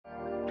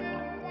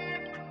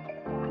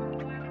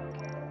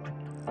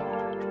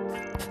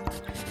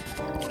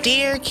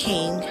Dear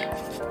King,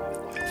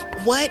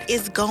 what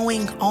is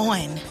going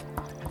on?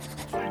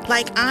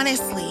 Like,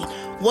 honestly,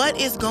 what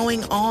is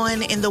going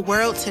on in the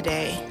world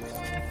today?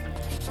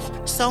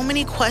 So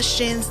many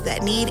questions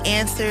that need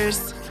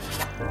answers,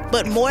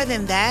 but more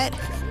than that,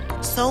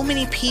 so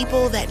many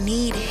people that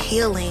need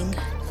healing.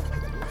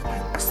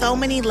 So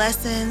many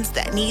lessons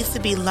that needs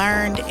to be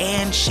learned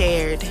and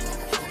shared.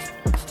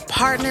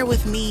 Partner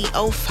with me,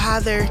 oh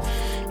Father,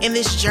 in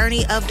this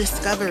journey of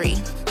discovery.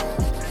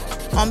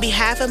 On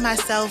behalf of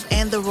myself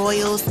and the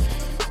Royals,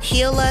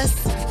 heal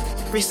us,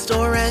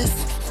 restore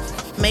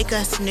us, make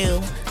us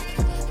new,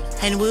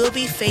 and we'll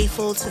be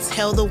faithful to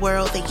tell the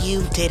world that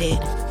you did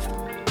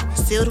it.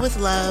 Sealed with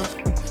love,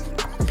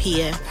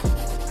 Pia.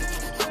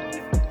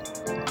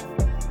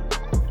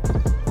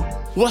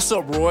 What's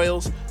up,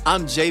 Royals?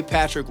 I'm J.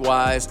 Patrick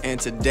Wise, and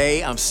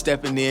today I'm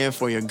stepping in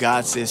for your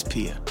God Says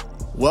Pia.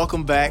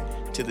 Welcome back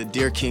to the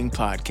Dear King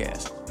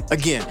podcast.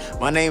 Again,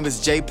 my name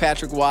is J.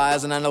 Patrick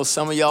Wise, and I know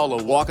some of y'all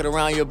are walking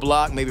around your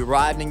block, maybe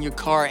riding in your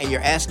car, and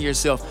you're asking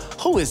yourself,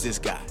 who is this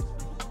guy?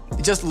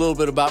 Just a little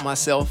bit about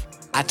myself.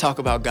 I talk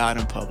about God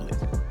in public.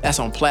 That's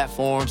on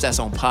platforms, that's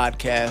on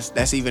podcasts,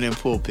 that's even in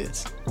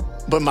pulpits.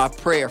 But my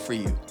prayer for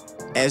you,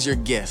 as your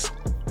guest,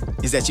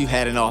 is that you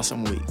had an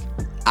awesome week.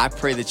 I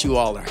pray that you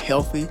all are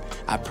healthy.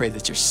 I pray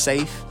that you're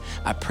safe.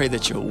 I pray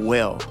that you're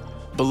well.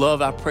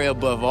 Beloved, I pray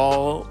above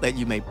all that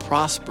you may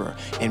prosper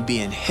and be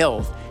in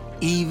health,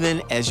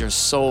 even as your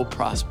soul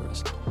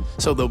prospers.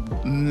 So the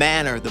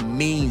manner, the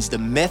means, the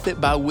method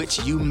by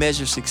which you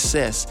measure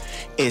success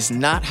is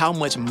not how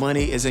much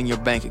money is in your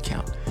bank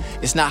account.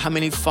 It's not how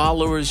many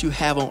followers you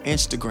have on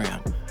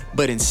Instagram,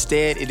 but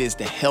instead it is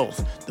the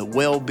health, the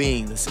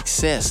well-being, the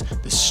success,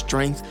 the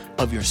strength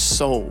of your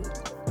soul.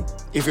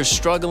 If you're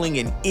struggling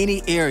in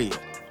any area,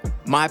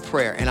 my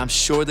prayer, and I'm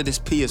sure that it's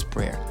Pia's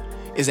prayer,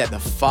 is that the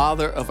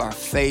Father of our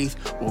faith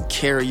will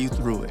carry you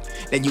through it.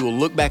 That you will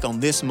look back on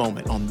this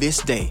moment, on this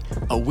day,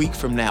 a week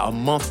from now, a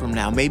month from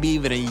now, maybe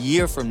even a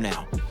year from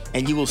now,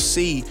 and you will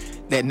see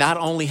that not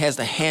only has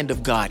the hand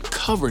of God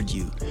covered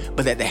you,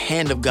 but that the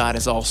hand of God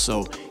has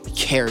also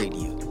carried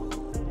you.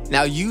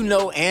 Now, you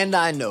know and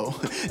I know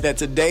that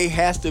today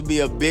has to be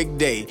a big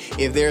day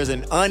if there's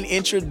an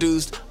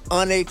unintroduced,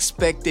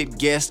 unexpected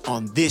guest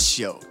on this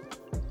show.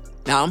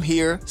 Now, I'm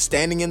here,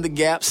 standing in the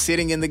gap,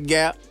 sitting in the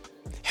gap,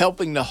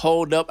 helping to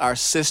hold up our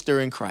sister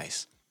in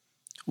Christ.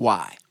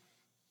 Why?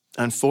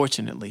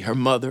 Unfortunately, her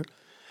mother,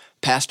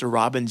 Pastor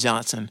Robin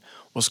Johnson,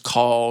 was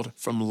called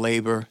from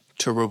labor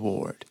to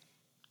reward.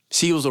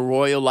 She was a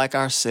royal like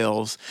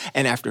ourselves,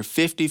 and after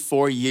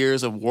 54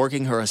 years of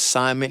working her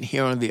assignment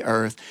here on the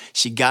earth,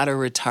 she got her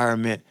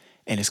retirement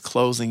and is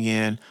closing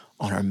in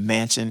on her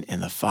mansion in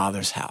the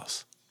Father's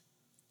house.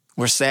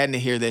 We're saddened to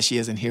hear that she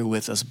isn't here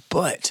with us,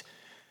 but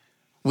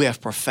we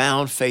have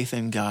profound faith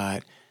in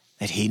God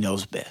that He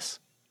knows best.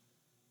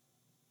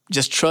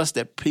 Just trust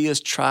that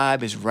Pia's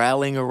tribe is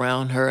rallying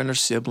around her and her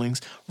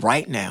siblings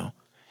right now,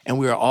 and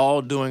we are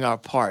all doing our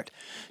part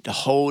to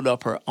hold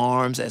up her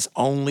arms as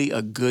only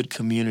a good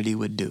community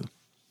would do.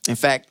 In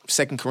fact,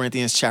 2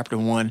 Corinthians chapter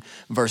 1,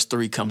 verse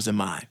 3 comes to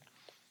mind.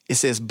 It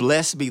says,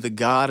 "Blessed be the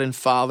God and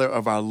Father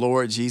of our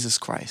Lord Jesus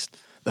Christ,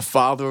 the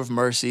Father of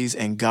mercies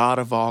and God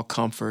of all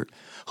comfort,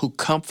 who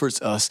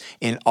comforts us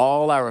in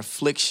all our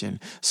affliction,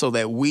 so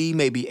that we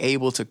may be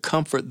able to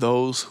comfort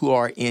those who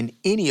are in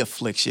any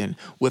affliction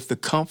with the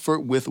comfort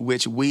with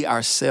which we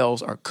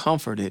ourselves are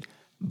comforted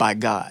by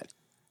God."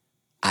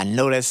 I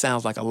know that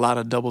sounds like a lot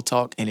of double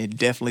talk, and it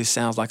definitely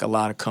sounds like a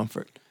lot of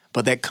comfort.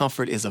 But that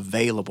comfort is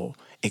available,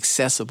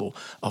 accessible,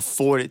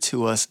 afforded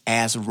to us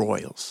as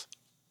royals.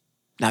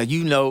 Now,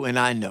 you know and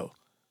I know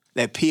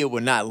that Pia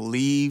will not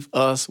leave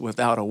us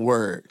without a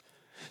word.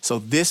 So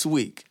this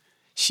week,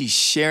 she's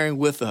sharing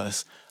with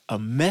us a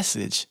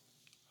message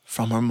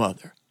from her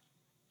mother.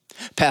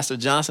 Pastor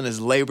Johnson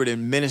has labored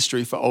in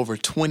ministry for over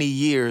 20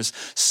 years,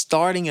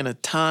 starting in a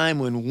time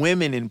when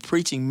women in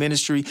preaching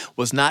ministry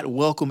was not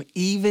welcome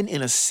even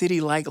in a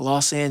city like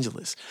Los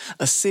Angeles,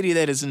 a city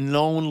that is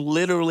known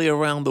literally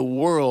around the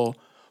world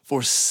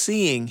for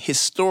seeing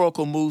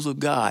historical moves of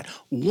God,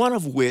 one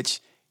of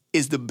which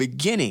is the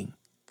beginning,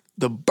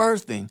 the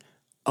birthing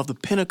of the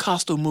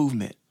Pentecostal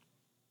movement.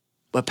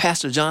 But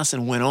Pastor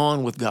Johnson went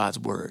on with God's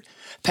word.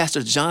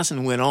 Pastor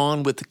Johnson went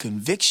on with the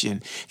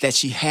conviction that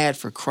she had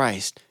for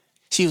Christ.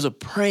 She was a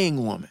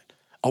praying woman,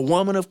 a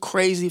woman of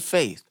crazy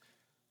faith.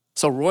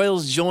 So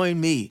Royals, join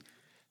me.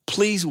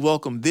 Please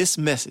welcome this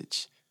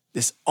message,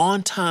 this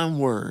on-time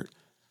word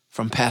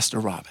from Pastor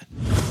Robin.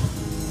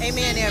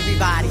 Amen,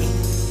 everybody.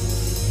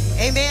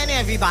 Amen,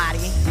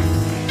 everybody.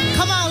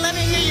 Come on, let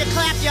me hear you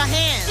clap your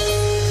hands.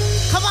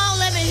 Come on,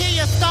 let me hear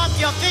you stomp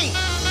your feet.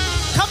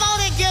 Come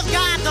on and give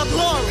God the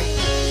glory.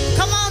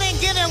 Come on and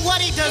give Him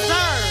what He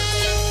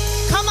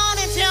deserves. Come on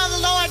and tell the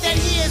Lord that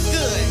He is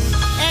good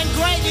and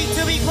greatly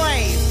to be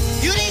praised.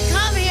 You didn't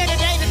come here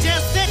today to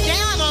just sit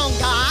down on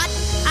God.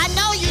 I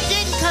know you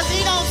didn't, because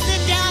He don't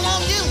sit down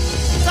on you.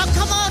 So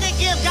come on and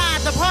give God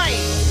the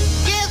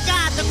praise. Give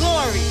God the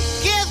glory.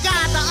 Give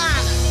God the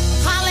honor.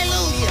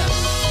 Hallelujah.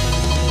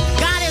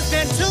 God has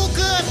been too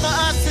good for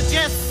us to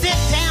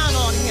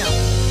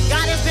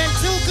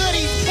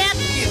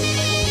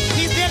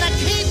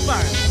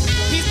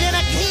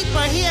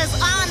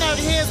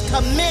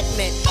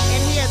commitment,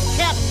 and he has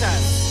kept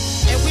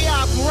us. And we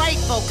are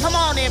grateful. Come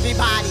on,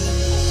 everybody.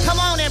 Come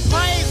on and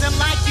praise him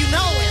like you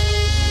know him.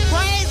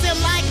 Praise him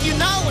like you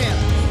know him.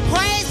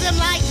 Praise him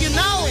like you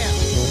know him.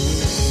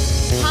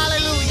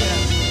 Hallelujah.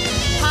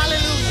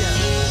 Hallelujah.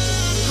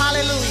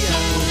 Hallelujah.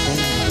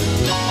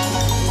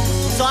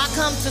 So I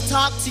come to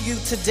talk to you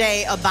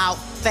today about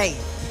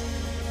faith.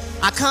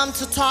 I come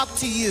to talk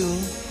to you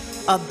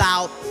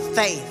about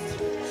faith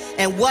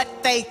and what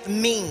faith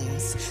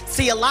means.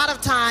 See, a lot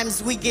of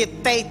times we get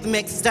faith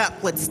mixed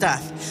up with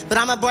stuff, but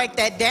I'm gonna break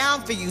that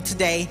down for you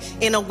today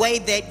in a way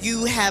that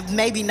you have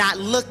maybe not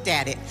looked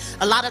at it.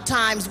 A lot of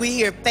times we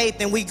hear faith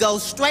and we go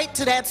straight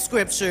to that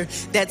scripture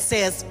that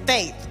says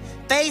faith.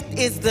 Faith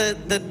is the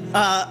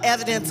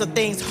evidence of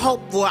things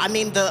hoped for. I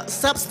mean, the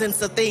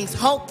substance of things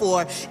hoped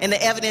for and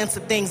the evidence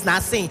of things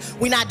not seen.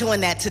 We're not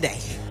doing that today.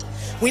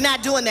 We're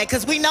not doing that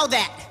because we know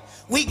that.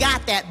 We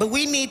got that, but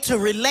we need to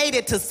relate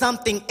it to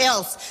something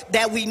else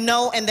that we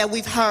know and that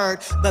we've heard,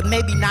 but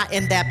maybe not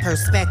in that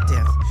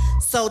perspective.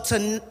 So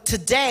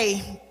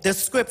today, the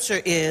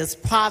scripture is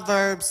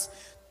Proverbs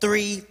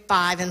 3,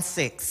 5, and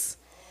 6.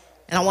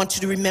 And I want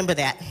you to remember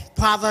that.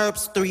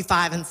 Proverbs 3,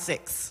 5, and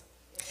 6.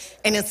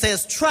 And it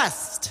says,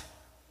 trust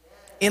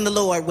in the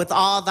Lord with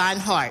all thine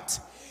heart,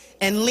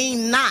 and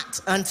lean not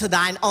unto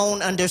thine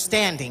own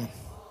understanding.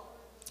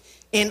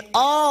 In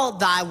all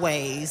thy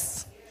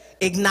ways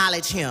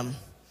acknowledge him,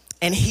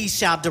 and he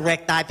shall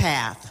direct thy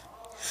path.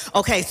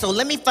 Okay, so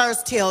let me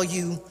first tell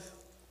you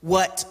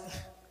what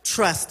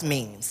trust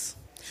means.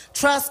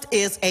 Trust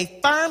is a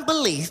firm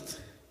belief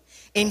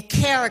in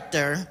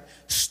character,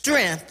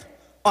 strength,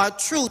 or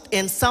truth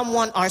in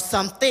someone or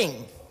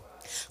something.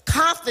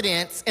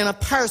 Confidence in a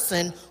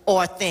person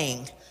or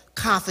thing.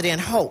 Confident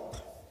hope.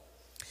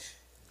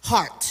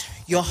 Heart,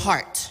 your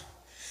heart.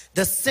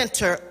 The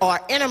center or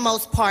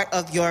innermost part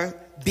of your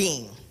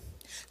being.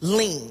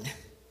 Lean.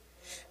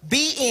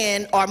 Be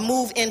in or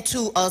move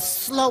into a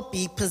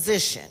slopey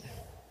position.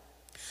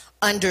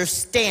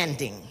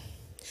 Understanding.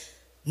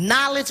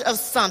 Knowledge of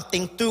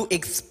something through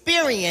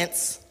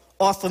experience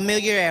or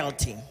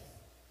familiarity.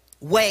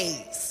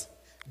 Ways.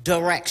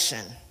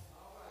 Direction.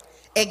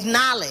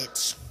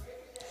 Acknowledge.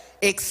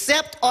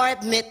 Accept or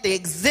admit the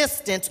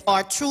existence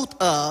or truth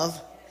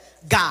of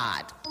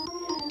God.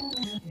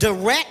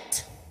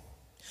 Direct.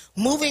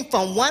 Moving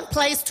from one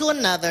place to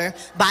another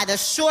by the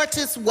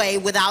shortest way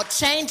without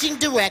changing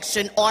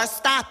direction or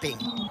stopping.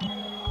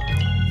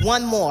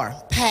 One more,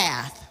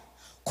 path,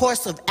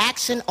 course of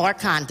action or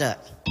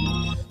conduct.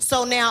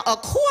 So now,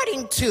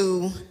 according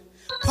to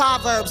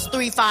Proverbs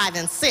 3, 5,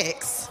 and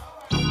 6,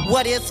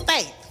 what is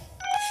faith?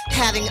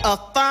 Having a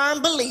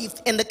firm belief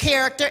in the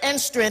character and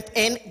strength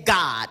in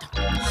God.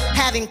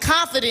 Having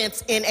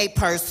confidence in a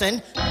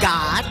person,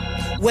 God,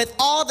 with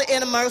all the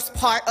innermost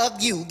part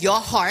of you, your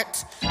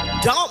heart.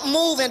 Don't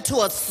move into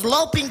a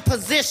sloping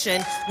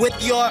position with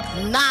your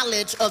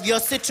knowledge of your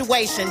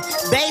situation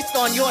based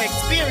on your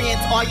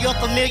experience or your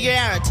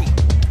familiarity.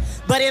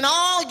 But in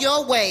all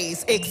your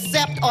ways,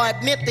 accept or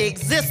admit the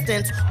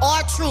existence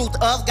or truth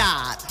of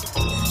God.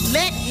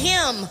 Let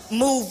him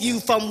move you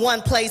from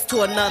one place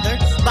to another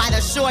by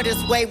the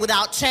shortest way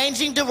without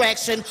changing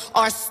direction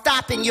or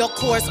stopping your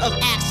course of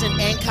action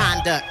and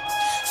conduct.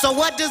 So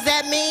what does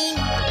that mean?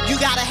 You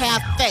gotta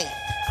have faith.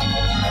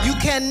 You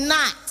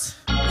cannot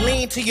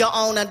lean to your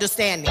own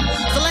understanding.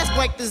 So let's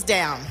break this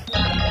down.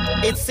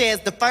 It says,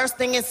 the first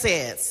thing it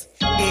says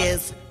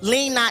is,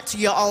 lean not to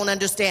your own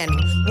understanding.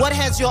 What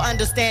has your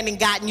understanding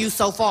gotten you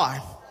so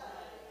far?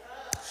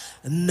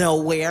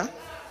 Nowhere.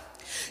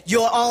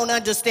 Your own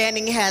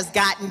understanding has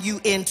gotten you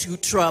into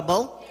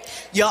trouble.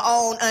 Your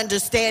own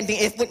understanding,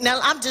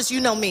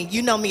 you know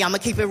me, I'm gonna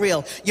keep it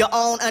real. Your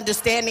own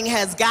understanding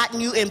has gotten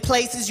you in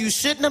places you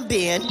shouldn't have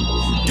been,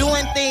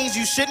 doing things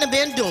you shouldn't have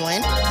been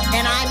doing,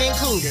 and I'm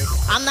included.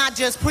 I'm not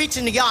just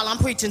preaching to y'all, I'm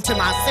preaching to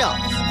myself.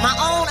 My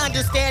own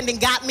understanding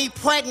got me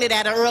pregnant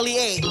at an early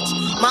age.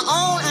 My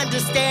own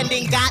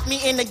understanding got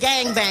me into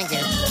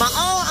gangbanging. My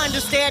own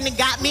understanding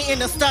got me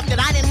into stuff that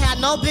I didn't have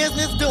no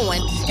business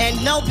doing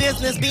and no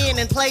business being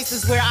in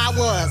places where I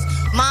was.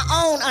 My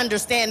own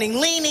understanding,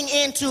 leaning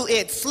into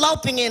it,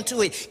 sloping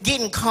into it,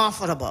 getting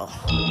comfortable.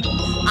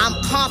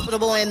 I'm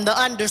comfortable in the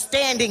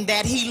understanding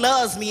that he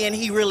loves me and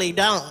he really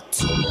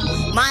don't.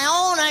 My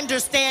own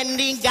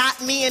understanding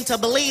got me into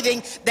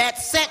believing that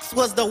sex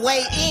was the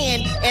way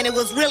in and it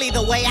was really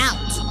the way out.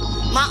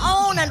 My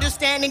own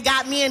understanding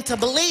got me into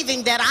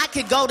believing that I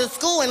could go to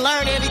school and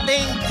learn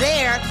everything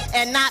there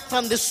and not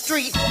from the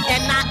street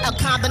and not a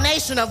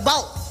combination of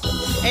both.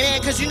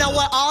 Amen, because you know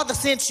what? All the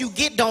sense you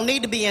get don't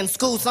need to be in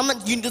school. Some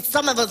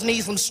of us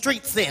need some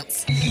street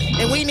sense.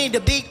 And we need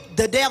to beat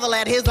the devil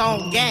at his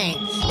own game.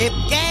 If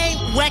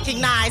game,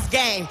 recognize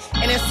game.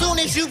 And as soon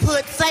as you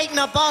put Satan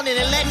up on it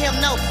and let him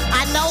know,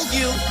 I know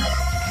you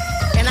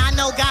and I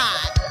know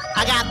God.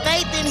 I got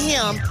faith in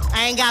him.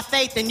 I ain't got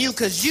faith in you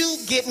because you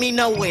get me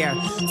nowhere.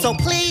 So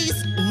please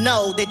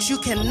know that you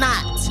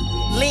cannot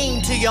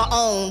lean to your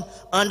own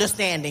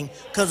understanding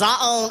because our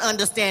own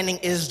understanding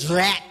is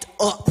jacked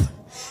up.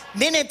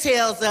 Then it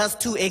tells us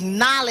to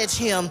acknowledge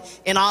him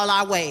in all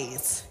our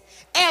ways.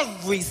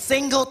 Every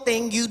single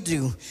thing you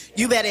do,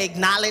 you better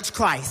acknowledge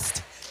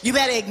Christ. You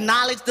better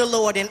acknowledge the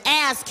Lord and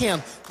ask him,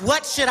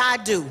 what should I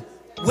do?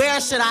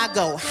 Where should I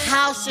go?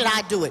 How should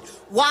I do it?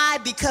 Why?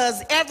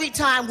 Because every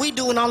time we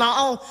do it on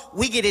our own,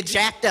 we get it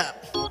jacked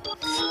up.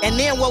 And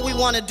then what we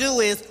want to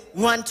do is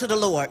run to the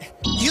Lord.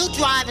 You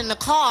drive in the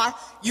car,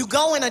 you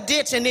go in a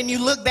ditch, and then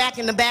you look back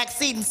in the back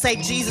seat and say,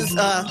 Jesus,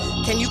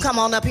 can you come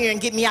on up here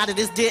and get me out of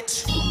this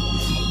ditch?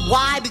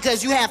 Why?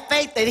 Because you have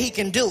faith that he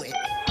can do it.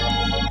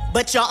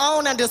 But your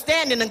own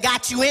understanding done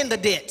got you in the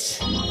ditch.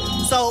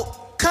 So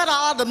cut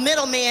all the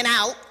middlemen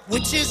out,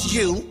 which is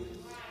you,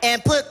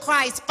 and put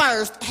Christ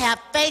first, have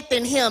faith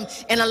in him,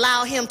 and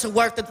allow him to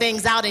work the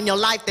things out in your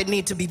life that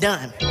need to be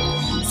done.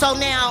 So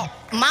now,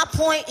 my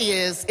point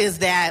is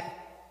that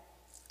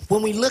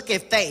when we look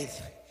at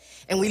faith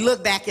and we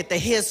look back at the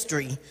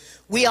history,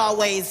 we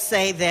always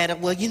say that,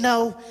 well,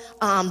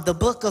 the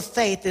book of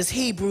faith is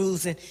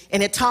Hebrews,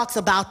 and it talks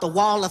about the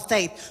wall of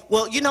faith.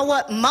 Well, you know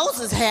what?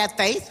 Moses had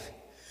faith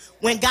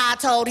when God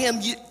told him,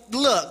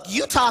 look,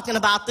 you talking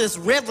about this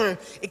river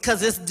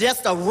because it's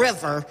just a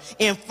river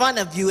in front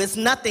of you. It's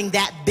nothing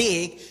that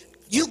big.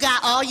 You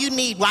got all you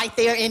need right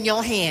there in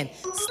your hand.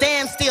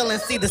 Stand still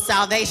and see the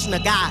salvation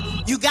of God.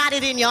 You got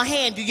it in your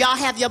hand. Do y'all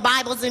have your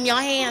Bibles in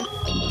your hand?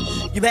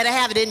 You better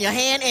have it in your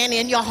hand and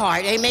in your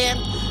heart. Amen.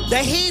 The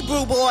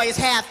Hebrew boys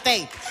have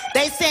faith.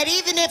 They said,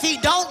 even if he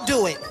don't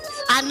do it,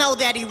 I know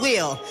that he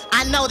will.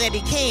 I know that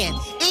he can.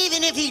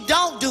 Even if he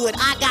don't do it,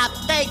 I got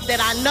faith that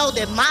I know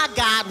that my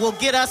God will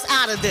get us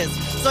out of this.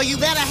 So you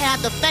better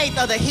have the faith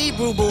of the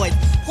Hebrew boys.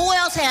 Who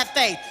else had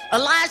faith?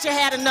 Elijah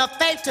had enough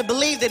faith to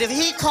believe that if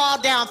he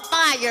called down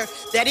fire,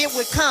 that it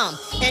would come.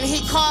 And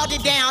he called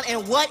it down,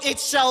 and what? It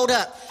showed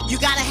up. You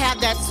got to have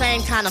that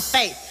same kind of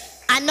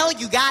faith. I know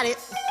you got it.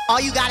 All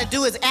you got to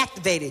do is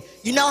activate it.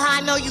 You know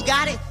how I know you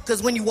got it?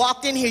 Because when you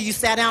walked in here, you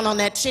sat down on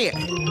that chair.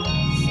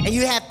 And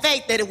you had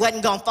faith that it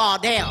wasn't going to fall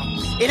down.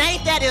 It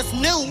ain't that it's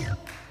new.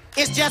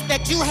 It's just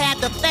that you had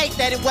the faith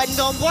that it wasn't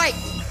going to break.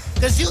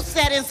 Because you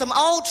sat in some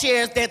old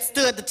chairs that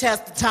stood the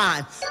test of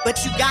time.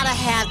 But you got to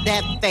have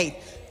that faith.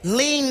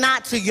 Lean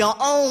not to your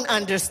own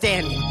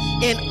understanding.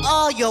 In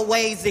all your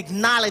ways,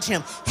 acknowledge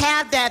him.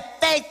 Have that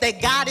faith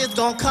that God is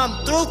going to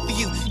come through for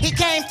you. He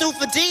came through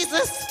for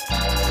Jesus.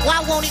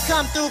 Why won't he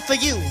come through for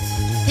you?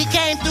 He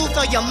came through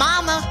for your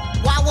mama.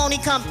 Why won't he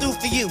come through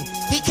for you?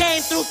 He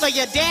came through for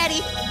your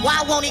daddy.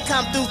 Why won't he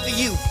come through for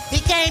you? He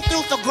came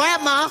through for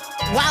grandma.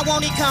 Why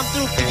won't he come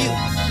through for you?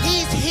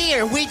 He's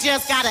here. We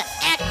just got to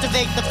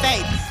activate the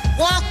faith.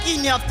 Walk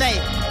in your faith.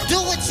 Do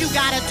what you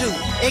got to do.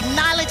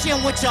 Acknowledge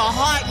him with your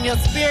heart and your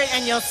spirit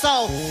and your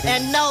soul.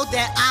 And know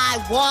that I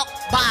walk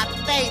by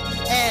faith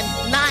and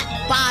not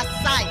by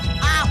sight.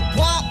 I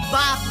walk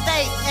by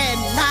faith and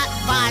not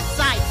by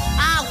sight.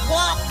 I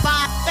walk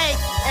by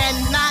faith and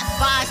not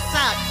by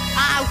sight.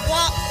 I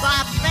walk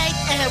by faith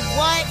and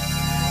what?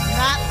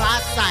 Not by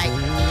sight.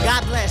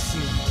 God bless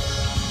you.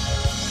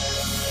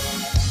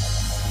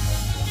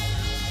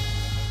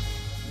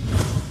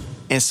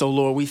 And so,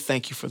 Lord, we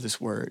thank you for this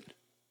word.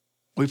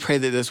 We pray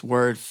that this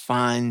word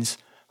finds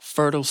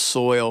fertile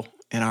soil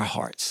in our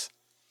hearts,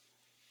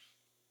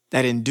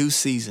 that in due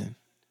season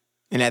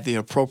and at the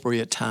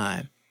appropriate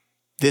time,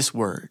 this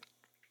word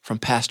from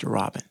Pastor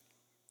Robin,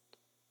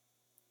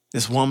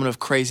 this woman of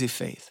crazy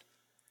faith,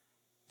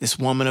 this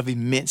woman of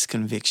immense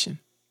conviction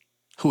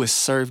who has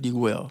served you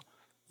well,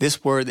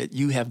 this word that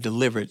you have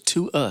delivered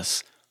to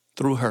us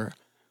through her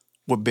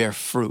will bear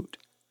fruit,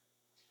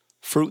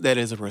 fruit that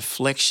is a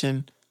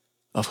reflection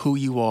of who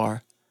you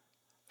are,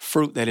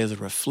 fruit that is a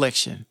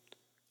reflection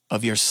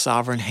of your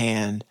sovereign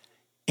hand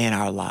in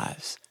our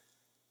lives.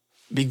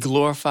 Be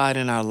glorified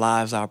in our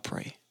lives, I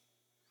pray.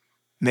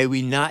 May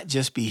we not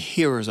just be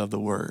hearers of the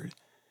word,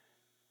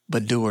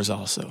 but doers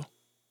also.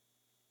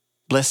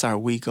 Bless our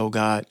week, O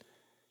God.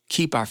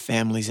 Keep our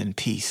families in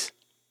peace.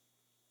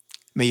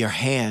 May your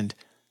hand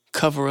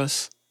cover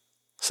us,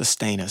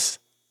 sustain us,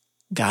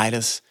 guide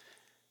us,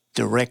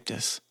 direct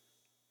us,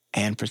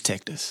 and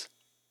protect us.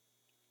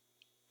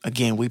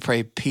 Again, we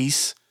pray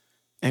peace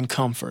and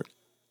comfort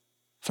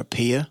for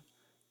Pia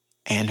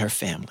and her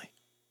family.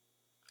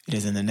 It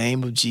is in the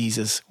name of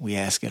Jesus we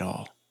ask it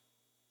all.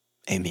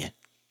 Amen.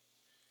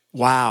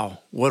 Wow,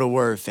 what a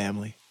word,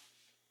 family.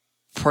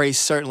 Pray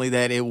certainly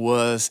that it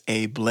was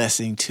a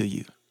blessing to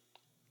you.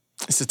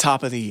 It's the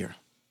top of the year.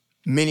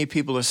 Many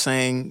people are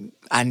saying,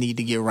 I need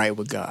to get right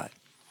with God.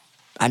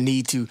 I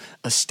need to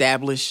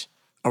establish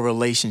a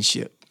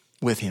relationship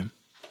with him.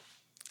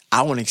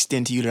 I want to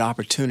extend to you the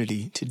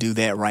opportunity to do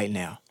that right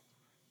now.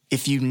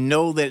 If you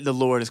know that the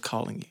Lord is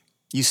calling you,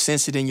 you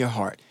sense it in your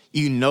heart,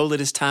 you know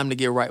that it's time to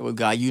get right with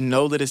God, you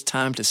know that it's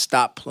time to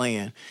stop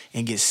playing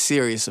and get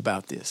serious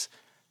about this,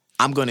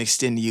 I'm going to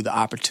extend to you the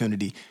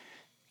opportunity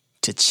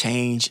to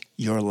change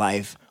your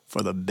life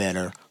for the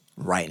better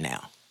right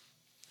now.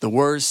 The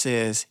word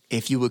says,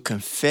 if you would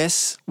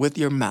confess with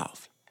your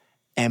mouth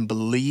and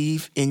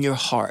believe in your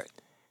heart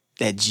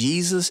that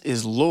Jesus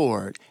is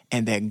Lord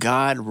and that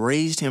God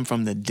raised him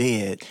from the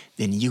dead,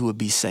 then you will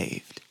be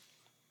saved.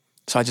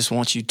 So I just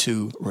want you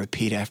to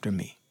repeat after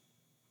me.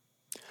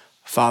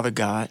 Father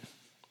God,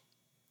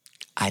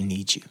 I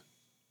need you.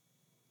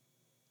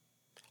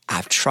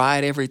 I've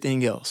tried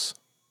everything else,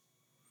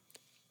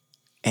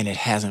 and it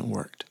hasn't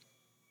worked.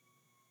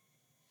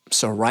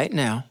 So right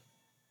now,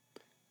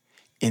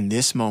 in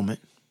this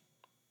moment,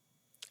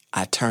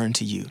 I turn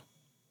to you.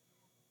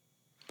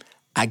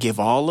 I give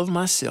all of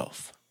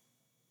myself,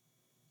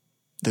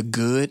 the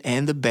good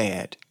and the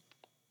bad,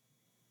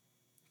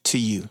 to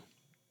you.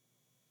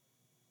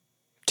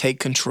 Take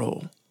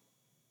control.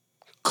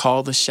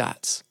 Call the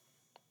shots.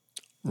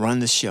 Run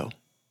the show.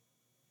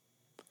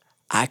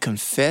 I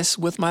confess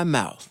with my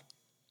mouth.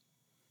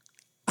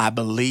 I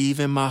believe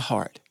in my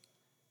heart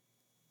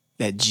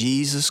that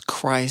Jesus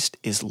Christ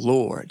is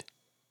Lord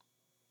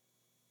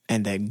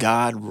and that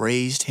God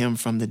raised him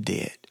from the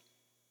dead.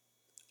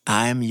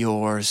 I am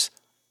yours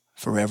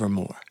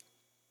forevermore.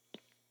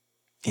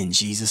 In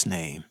Jesus'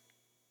 name,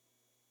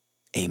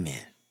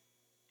 amen.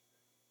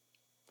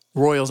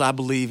 Royals, I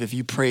believe if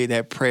you pray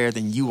that prayer,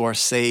 then you are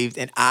saved.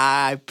 And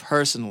I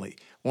personally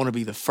want to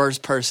be the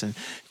first person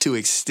to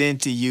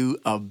extend to you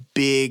a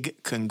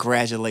big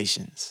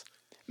congratulations.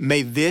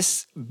 May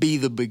this be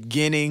the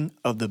beginning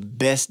of the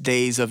best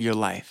days of your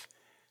life.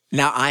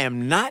 Now, I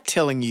am not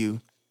telling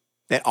you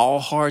that all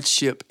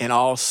hardship and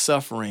all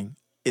suffering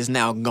is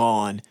now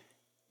gone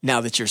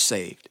now that you're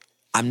saved.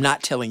 I'm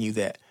not telling you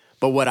that.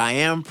 But what I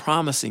am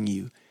promising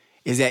you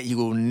is that you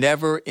will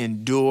never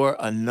endure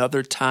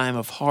another time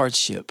of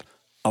hardship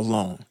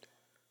alone.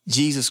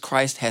 Jesus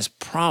Christ has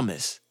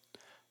promised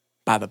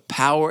by the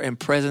power and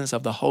presence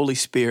of the Holy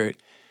Spirit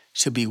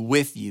to be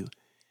with you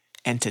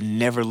and to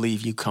never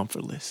leave you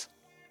comfortless.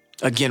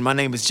 Again, my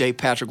name is J.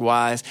 Patrick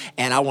Wise,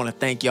 and I want to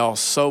thank y'all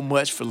so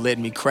much for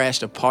letting me crash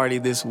the party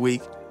this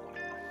week.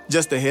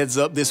 Just a heads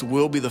up, this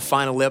will be the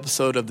final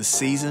episode of the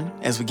season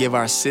as we give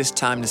our sis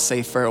time to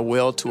say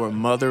farewell to her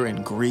mother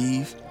and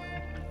grieve.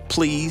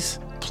 Please,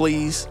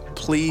 please,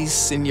 please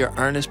send your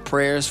earnest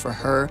prayers for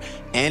her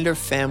and her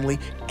family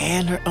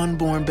and her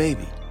unborn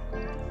baby.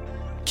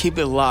 Keep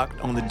it locked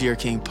on the Dear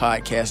King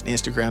Podcast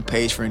Instagram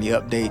page for any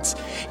updates.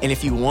 And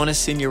if you want to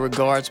send your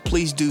regards,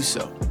 please do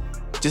so.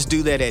 Just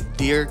do that at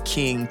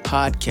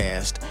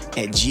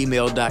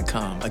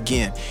dearkingpodcast@gmail.com.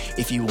 Again,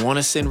 if you want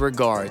to send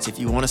regards, if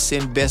you want to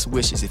send best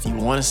wishes, if you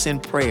want to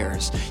send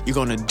prayers, you're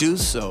going to do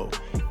so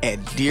at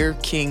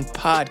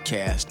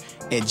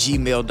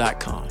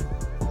dearkingpodcast@gmail.com.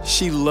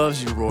 She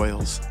loves you,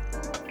 Royals,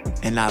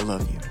 and I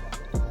love you.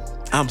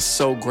 I'm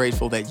so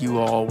grateful that you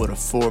all would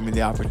afford me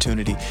the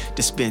opportunity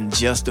to spend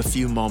just a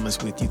few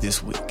moments with you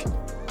this week.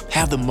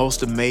 Have the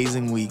most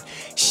amazing week,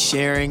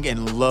 sharing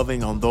and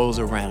loving on those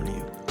around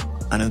you.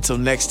 And until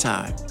next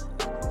time,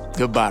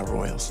 goodbye,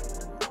 Royals.